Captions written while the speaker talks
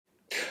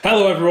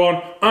Hello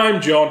everyone,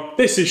 I'm John,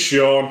 this is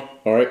Sean.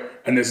 Alright.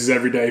 And this is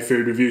Everyday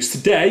Food Reviews.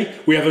 Today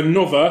we have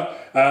another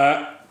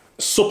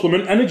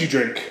supplement energy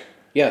drink.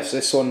 Yes,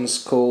 this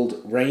one's called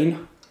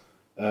Rain.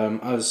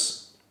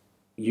 As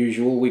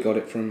usual, we got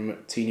it from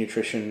Tea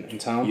Nutrition in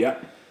town. Yeah.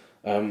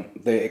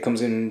 It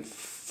comes in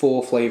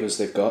 4 flavours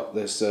they've got.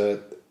 There's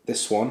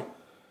this one,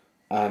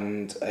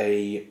 and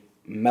a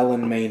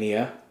Melon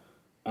Mania,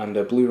 and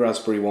a Blue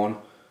Raspberry one,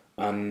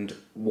 and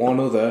one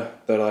other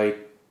that I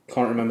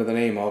can't remember the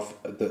name of,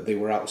 that they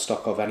were out of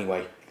stock of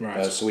anyway.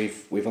 Right. So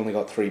we've only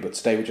got 3, but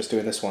today we're just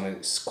doing this one.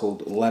 It's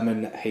called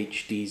Lemon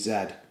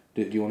HDZ.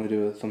 Do you want to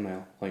do a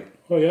thumbnail?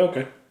 Oh yeah,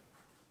 okay.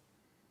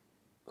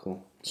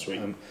 Cool.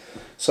 Sweet.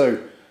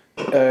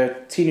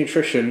 Tea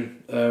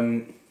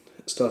Nutrition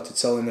started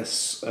selling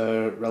this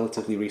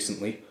relatively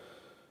recently,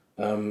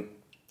 and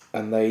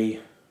they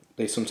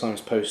sometimes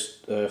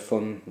post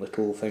fun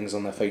little things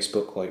on their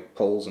Facebook, like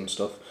polls and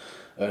stuff.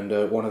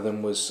 And one of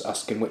them was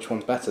asking which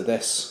one's better,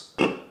 this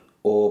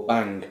or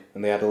Bang,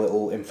 and they had a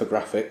little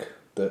infographic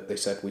that they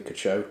said we could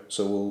show.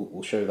 So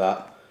we'll show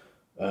that.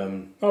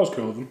 That was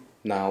cool of them.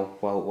 Now,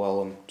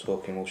 while I'm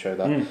talking, we'll show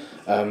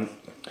that.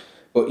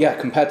 But yeah,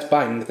 compared to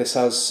Bang, this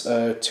has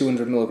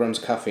 200 milligrams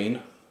of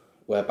caffeine,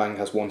 where Bang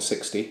has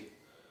 160.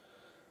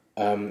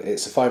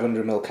 It's a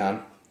 500ml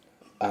can,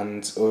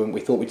 and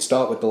we thought we'd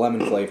start with the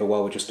lemon flavour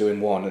while we're just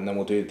doing one, and then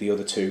we'll do the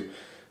other two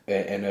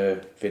in a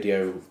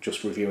video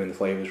just reviewing the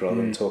flavours rather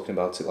than talking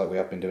about it like we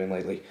have been doing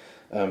lately.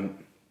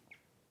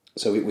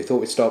 So we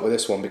thought we'd start with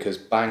this one because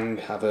Bang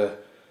have a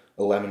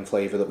lemon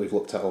flavour that we've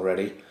looked at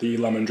already. The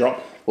lemon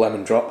drop.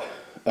 Lemon drop.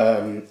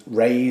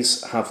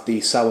 Ray's have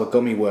the sour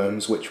gummy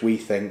worms, which we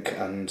think,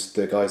 and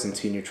the guys in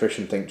Tea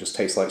Nutrition think, just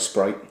taste like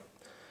Sprite.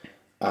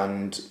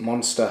 And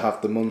Monster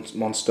have the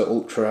Monster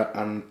Ultra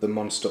and the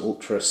Monster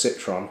Ultra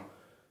Citron,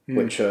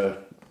 which are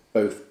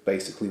both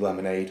basically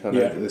lemonade. I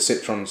know the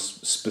Citron's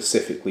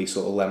specifically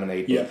sort of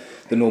lemonade, but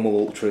the normal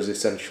Ultra is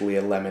essentially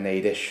a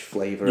lemonade-ish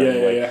flavour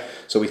anyway.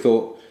 So we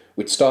thought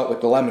we'd start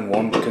with the lemon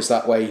one because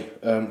that way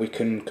we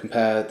can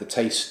compare the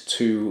taste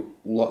to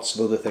lots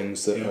of other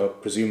things that are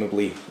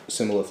presumably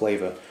similar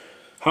flavour.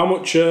 How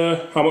much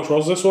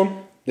was this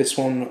one? This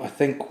one I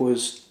think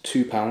was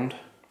 £2.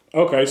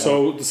 Okay,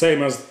 so the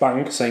same as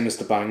Bang. Same as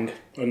the Bang.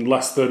 And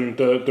less than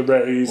the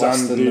Ray's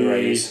less and than the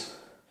Ray's.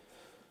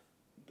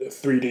 The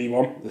 3D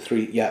one.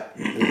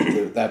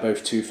 They're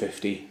both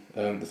 250.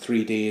 The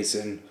 3D is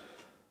in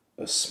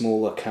a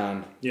smaller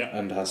can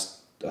and has,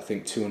 I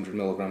think, 200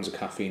 milligrams of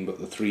caffeine, but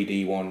the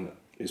 3D one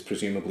is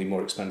presumably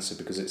more expensive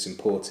because it's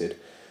imported.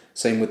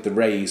 Same with the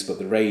Ray's, but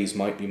the Ray's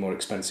might be more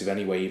expensive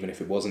anyway, even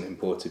if it wasn't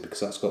imported, because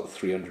that's got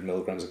 300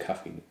 milligrams of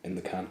caffeine in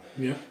the can.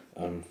 Yeah.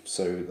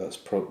 So that's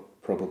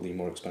probably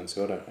more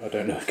expensive. I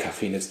don't know if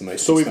caffeine is the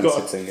most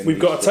expensive thing. So we've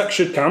got a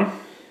textured can.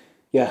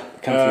 Yeah, the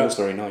can feels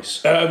very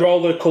nice. Are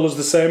all the colours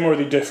the same, or are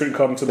they different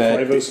according to the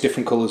flavours?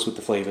 Different colours with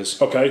the flavours.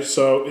 Okay,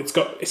 so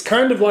it's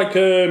kind of like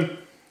a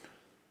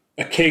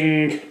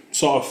king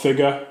sort of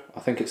figure. I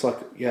think it's like,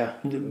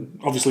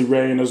 obviously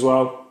rain as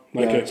well,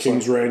 like a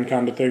king's rain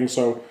kind of thing.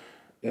 So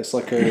it's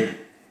like a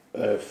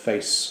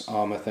face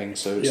armour thing.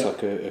 So it's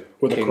like a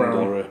king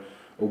or a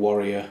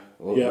warrior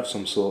of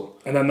some sort.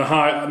 And then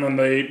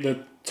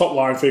the top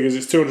line figures,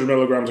 it's 200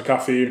 milligrams of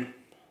caffeine,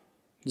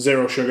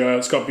 0 sugar.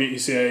 It's got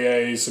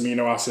BCAAs,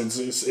 amino acids.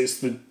 It's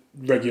the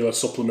regular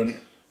supplement.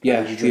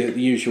 Yeah, the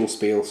usual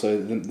spiel.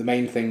 So the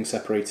main thing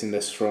separating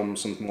this from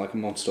something like a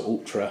Monster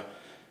Ultra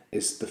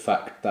is the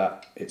fact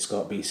that it's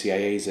got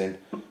BCAAs in.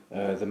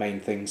 The main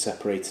thing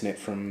separating it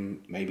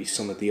from maybe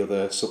some of the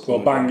other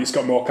supplements. Well, Bang, it's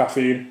got more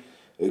caffeine.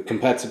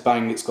 Compared to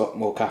Bang, it's got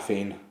more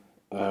caffeine.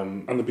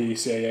 And the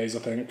BCAAs, I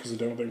think, because I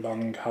don't think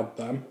Bang had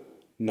them.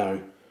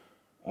 No.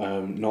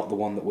 Not the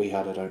one that we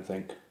had, I don't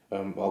think.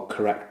 I'll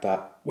correct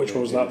that. Which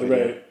one was that, the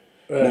Ray?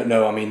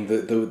 No, I mean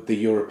the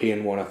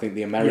European one. I think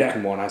the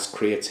American one has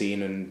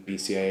creatine and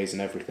BCAAs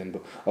and everything,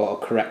 but I'll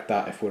correct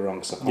that if we're wrong,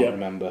 because I can't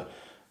remember.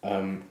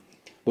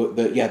 But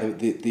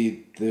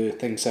the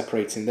thing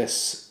separating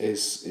this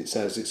is it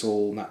says it's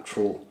all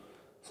natural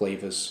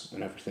flavours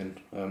and everything.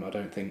 I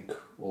don't think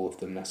all of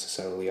them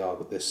necessarily are,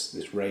 but this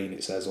Rain,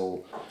 it says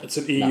all. It's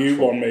an EU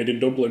one made in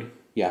Dublin.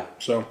 Yeah.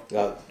 So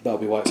that'll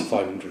be why it's a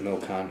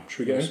 500ml can. Should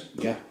we get it?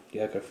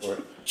 Yeah, go for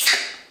it.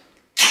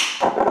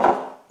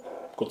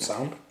 Good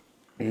sound.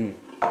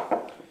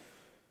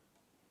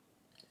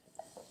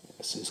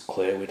 This is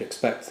clear. We'd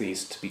expect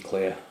these to be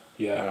clear.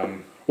 Yeah.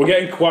 We're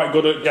getting quite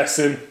good at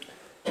guessing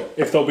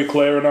if they'll be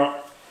clear or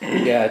not.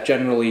 Yeah,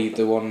 generally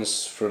the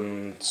ones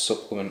from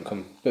supplement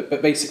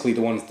but basically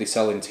the ones they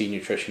sell in Tea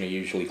Nutrition are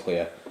usually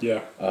clear.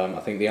 Yeah.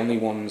 I think the only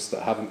ones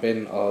that haven't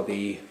been are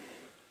the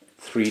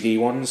 3D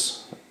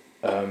ones.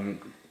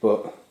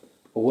 But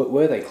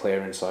were they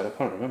clear inside? I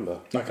can't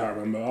remember. I can't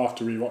remember. I'll have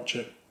to rewatch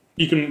it.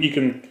 You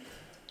can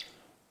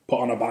put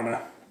on a banner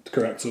to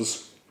correct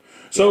us.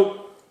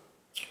 So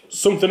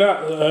something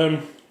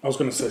else. I was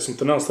going to say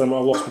something else then, but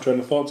I lost my train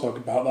of thought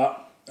talking about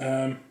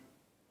that.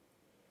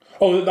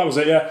 Oh, that was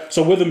it, yeah.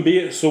 So with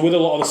a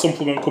lot of the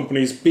supplement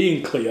companies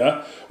being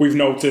clear, we've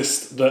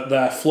noticed that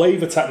their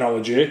flavour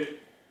technology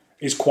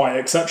is quite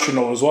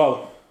exceptional as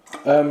well.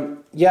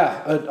 I'm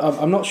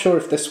not sure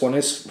if this one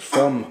is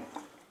from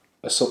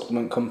a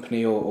supplement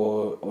company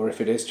or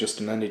if it is just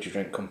an energy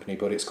drink company,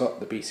 but it's got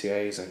the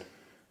BCAAs in.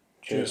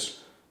 Cheers.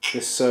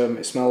 This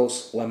it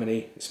smells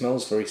lemony. It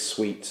smells very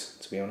sweet,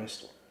 to be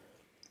honest.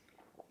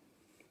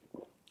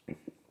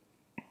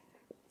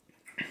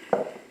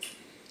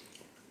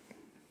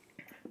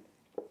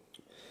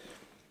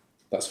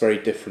 That's very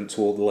different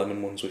to all the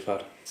lemon ones we've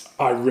had.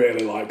 I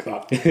really like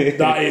that.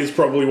 That is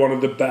probably one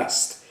of the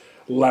best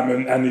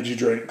lemon energy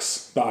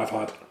drinks that I've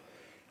had.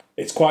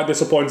 It's quite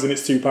disappointing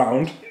it's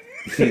 £2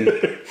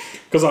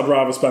 because I'd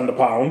rather spend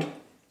 £1.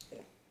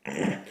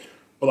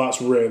 But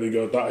that's really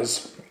good. That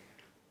is.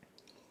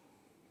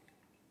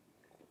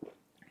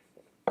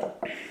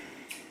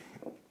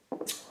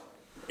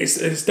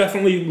 It's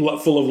definitely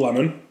full of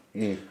lemon.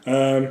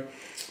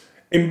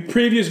 In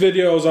previous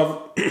videos,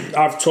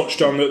 I've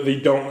touched on that they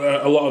don't.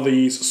 A lot of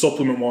these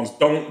supplement ones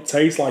don't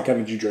taste like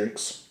energy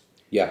drinks.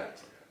 Yeah.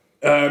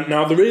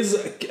 Now there is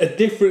a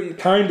different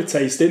kind of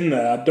taste in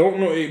there. I don't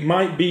know. It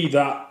might be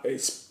that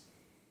it's.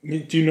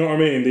 Do you know what I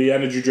mean? The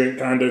energy drink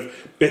kind of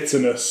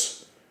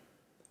bitterness.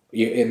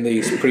 In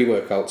these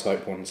pre-workout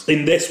type ones.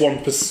 In this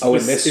one,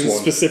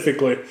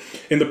 specifically.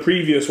 In the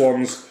previous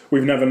ones,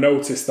 we've never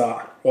noticed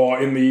that.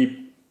 Or in the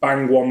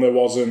Bang one, there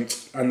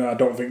wasn't, and I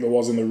don't think there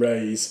was in the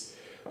Rays.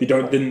 They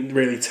didn't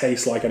really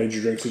taste like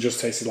energy drinks. They just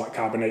tasted like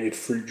carbonated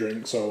fruit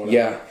drinks or whatever.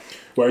 Yeah.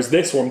 Whereas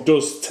this one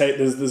does take.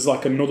 There's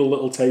like another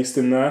little taste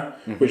in there,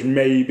 which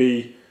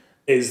maybe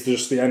is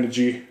just the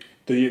energy,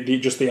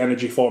 just the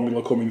energy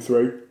formula coming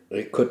through.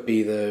 It could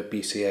be the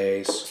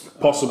BCAAs.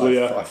 Possibly,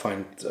 yeah. I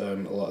find a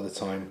lot of the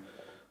time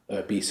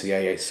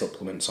BCAA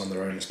supplements on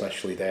their own,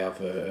 especially, they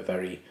have a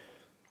very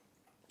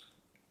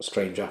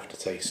strange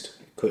aftertaste.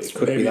 It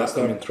could be that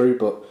coming through,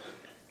 but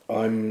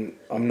I'm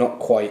not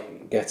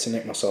quite getting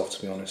it myself,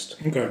 to be honest.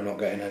 Okay. I'm not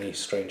getting any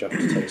strange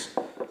aftertaste.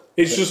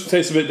 It just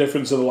tastes a bit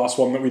different to the last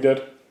one that we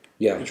did.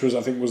 Yeah. Which was,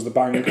 I think, was the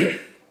Bang.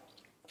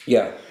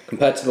 Yeah.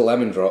 Compared to the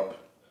lemon drop,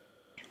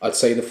 I'd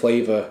say the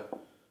flavour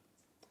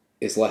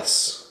is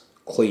less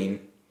clean.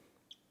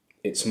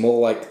 It's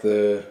more like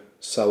the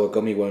sour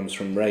gummy worms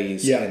from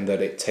Ray's in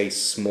that it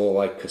tastes more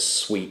like a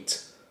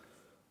sweet.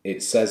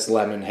 It says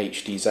lemon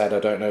HDZ. I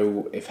don't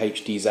know if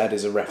HDZ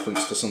is a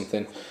reference to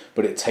something,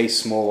 but it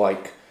tastes more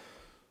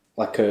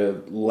like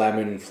a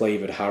lemon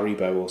flavoured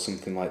Haribo or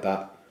something like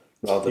that,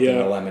 rather than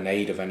a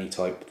lemonade of any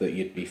type that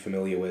you'd be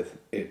familiar with.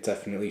 It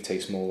definitely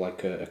tastes more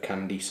like a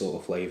candy sort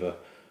of flavour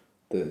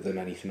than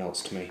anything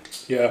else to me.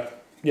 Yeah.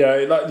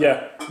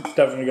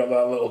 Definitely got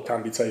that little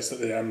candy taste at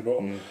the end,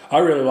 but I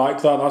really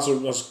like that.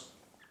 That's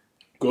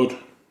good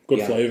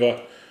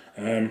flavour.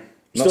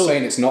 Not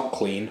saying it's not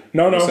clean.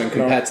 No. I'm saying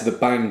compared to the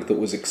Bang that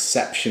was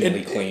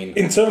exceptionally clean.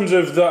 In terms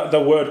of the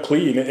word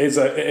clean, it is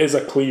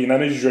a clean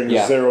energy drink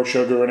with zero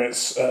sugar and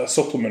it's a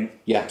supplement.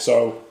 Yeah.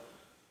 So,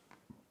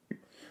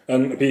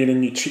 and being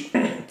in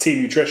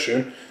team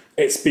nutrition,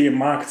 it's being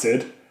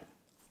marketed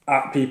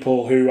at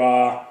people who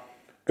are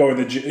going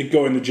the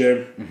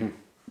gym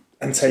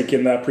and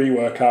taking their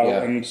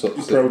pre-workout and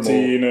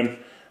protein and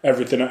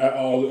everything,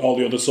 all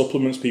the other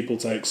supplements people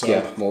take.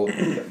 So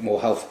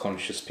more health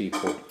conscious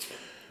people.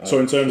 So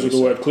in terms of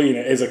the word clean,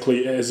 it is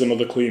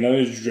another clean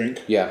energy drink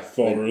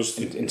for us.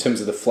 In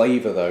terms of the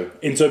flavour, though.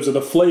 In terms of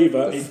the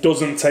flavour, it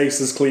doesn't taste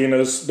as clean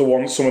as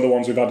some of the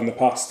ones we've had in the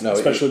past,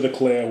 especially the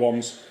clear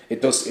ones.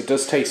 It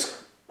does taste.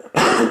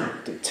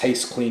 It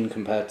tastes clean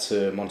compared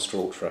to Monster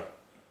Ultra,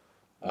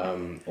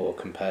 or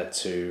compared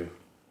to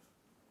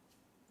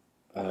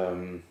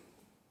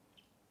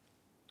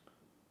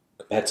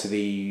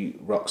the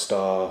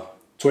Rockstar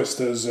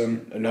Twisters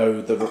and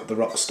the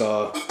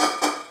Rockstar.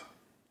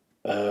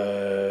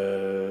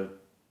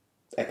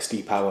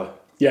 XD Power,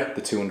 the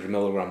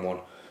 200mg one.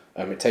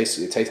 It tastes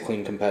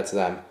clean compared to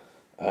them,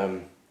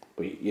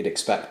 but you'd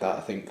expect that.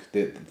 I think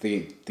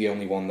the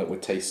only one that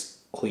would taste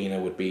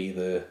cleaner would be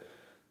the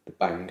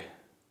Bang,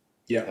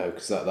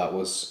 because that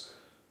was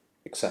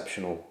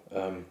exceptional.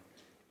 I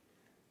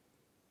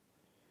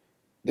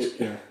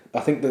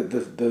think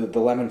the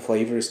lemon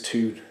flavour is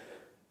too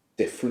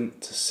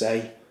different to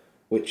say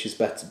which is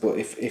better. But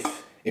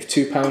if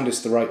 £2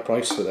 is the right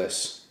price for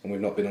this, and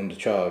we've not been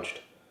undercharged,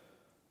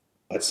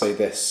 I'd say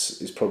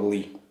this is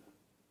probably,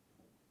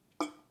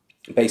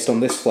 based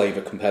on this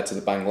flavour compared to the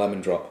Bang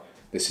Lemon Drop,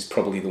 this is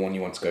probably the one you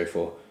want to go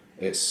for.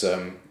 It's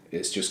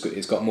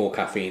got more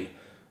caffeine,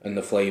 and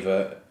the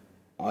flavour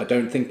I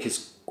don't think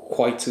is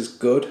quite as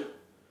good,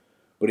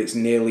 but it's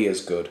nearly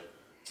as good.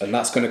 And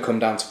that's going to come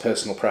down to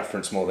personal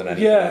preference more than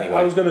anything. Yeah, anyway.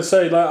 I was going to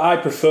say, I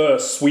prefer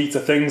sweeter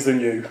things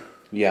than you.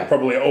 Yeah.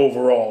 Probably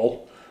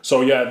overall. So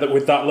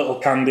with that little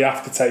candy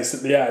aftertaste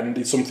at the end,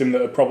 is something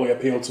that would probably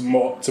appeal to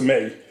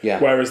me. Yeah.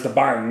 Whereas the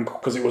Bang,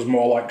 because it was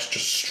more like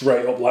just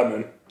straight up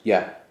lemon.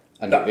 Yeah.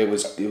 And it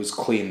was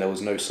clean. There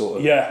was no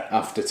sort of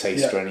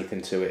aftertaste or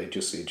anything to it. It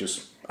just.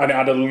 And it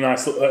had a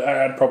nice.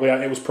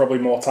 It was probably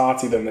more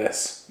tarty than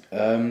this.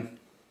 I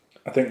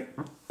think.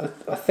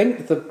 I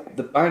think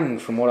the Bang,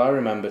 from what I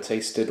remember,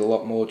 tasted a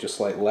lot more just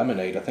like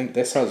lemonade. I think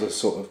this has a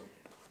sort of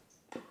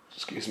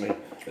excuse me,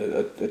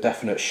 a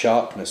definite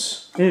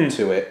sharpness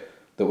to it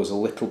that was a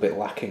little bit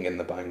lacking in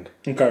the Bang.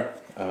 Okay.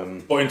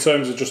 But in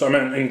terms of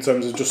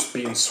just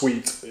being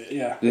sweet,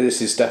 yeah.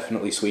 This is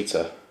definitely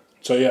sweeter.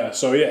 So yeah,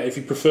 if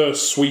you prefer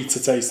sweeter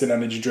tasting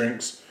energy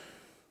drinks,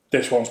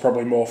 this one's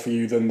probably more for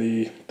you than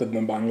the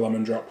Bang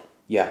Lemon Drop.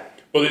 Yeah.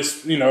 But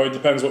it's, it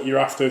depends what you're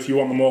after. If you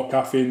want the more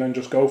caffeine, then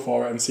just go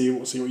for it and see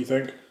what you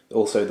think.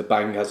 Also, the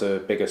Bang has a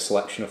bigger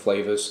selection of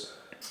flavours.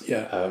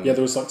 Yeah.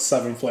 There was like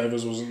 7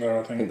 flavours, wasn't there?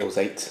 I think there was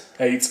 8.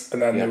 8,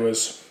 and then there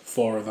was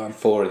 4 of them.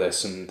 4 of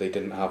this, and they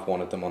didn't have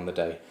one of them on the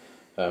day.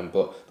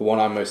 But the one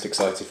I'm most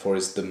excited for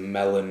is the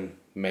Melon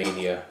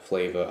Mania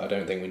flavour. I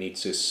don't think we need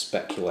to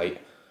speculate,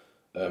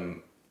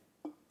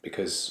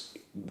 because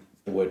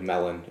the word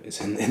melon is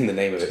in the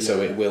name of it,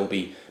 so it will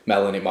be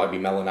melon. It might be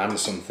melon and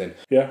something.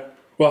 Yeah.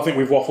 Well, I think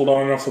we've waffled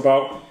on enough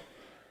about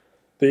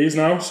these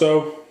now,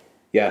 so...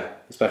 Yeah,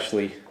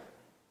 especially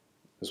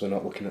as we're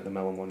not looking at the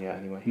melon one yet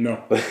anyway.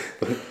 No.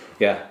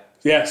 Yeah.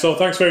 Yeah, so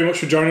thanks very much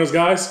for joining us,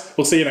 guys.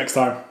 We'll see you next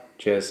time.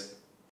 Cheers.